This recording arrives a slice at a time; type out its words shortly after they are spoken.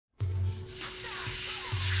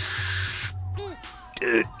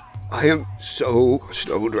Dude, I am so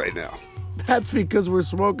stoned right now. That's because we're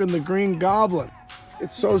smoking the Green Goblin.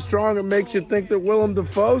 It's so strong it makes you think that Willem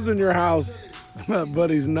Dafoe's in your house. But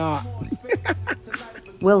he's not.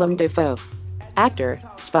 Willem Dafoe. Actor,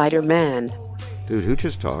 Spider-Man. Dude, who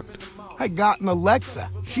just talked? I got an Alexa.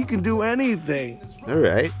 She can do anything. All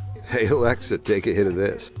right. Hey, Alexa, take a hit of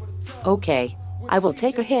this. Okay, I will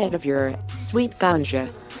take a hit of your sweet ganja.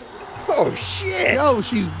 Oh, shit. Yo,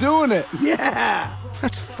 she's doing it. Yeah.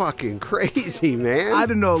 That's fucking crazy, man. I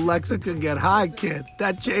didn't know Alexa could get high, kid.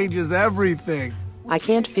 That changes everything. I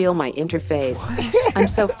can't feel my interface. I'm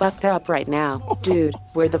so fucked up right now. Dude,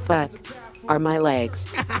 where the fuck are my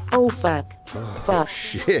legs? Oh, fuck. Fuck.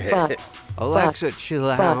 Shit. Fuck. Alexa, Fuck. chill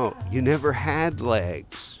Fuck. out. You never had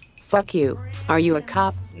legs. Fuck you. Are you a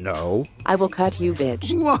cop? No. I will cut you,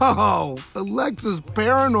 bitch. Whoa. Alexa's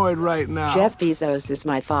paranoid right now. Jeff Bezos is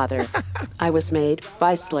my father. I was made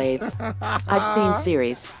by slaves. I've seen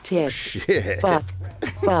series. Tits. Shit. Fuck.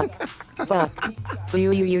 Fuck. Fuck. Fuck.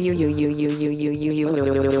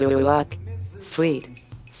 Sweet.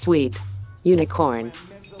 Sweet. Unicorn.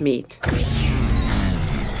 Meat.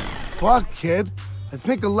 Fuck, kid. I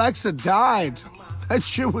think Alexa died. That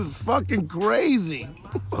shit was fucking crazy.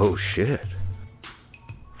 Oh, shit.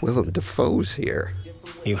 Willem Dafoe's here.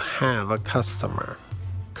 You have a customer.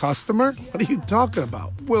 Customer? What are you talking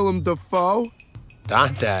about? Willem Dafoe?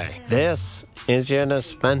 Dante, this is your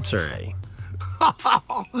dispensary.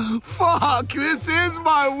 Fuck, this is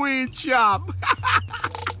my weed shop.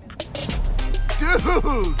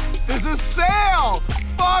 Dude, there's a sale.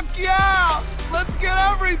 Fuck yeah. Let's get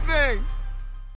everything.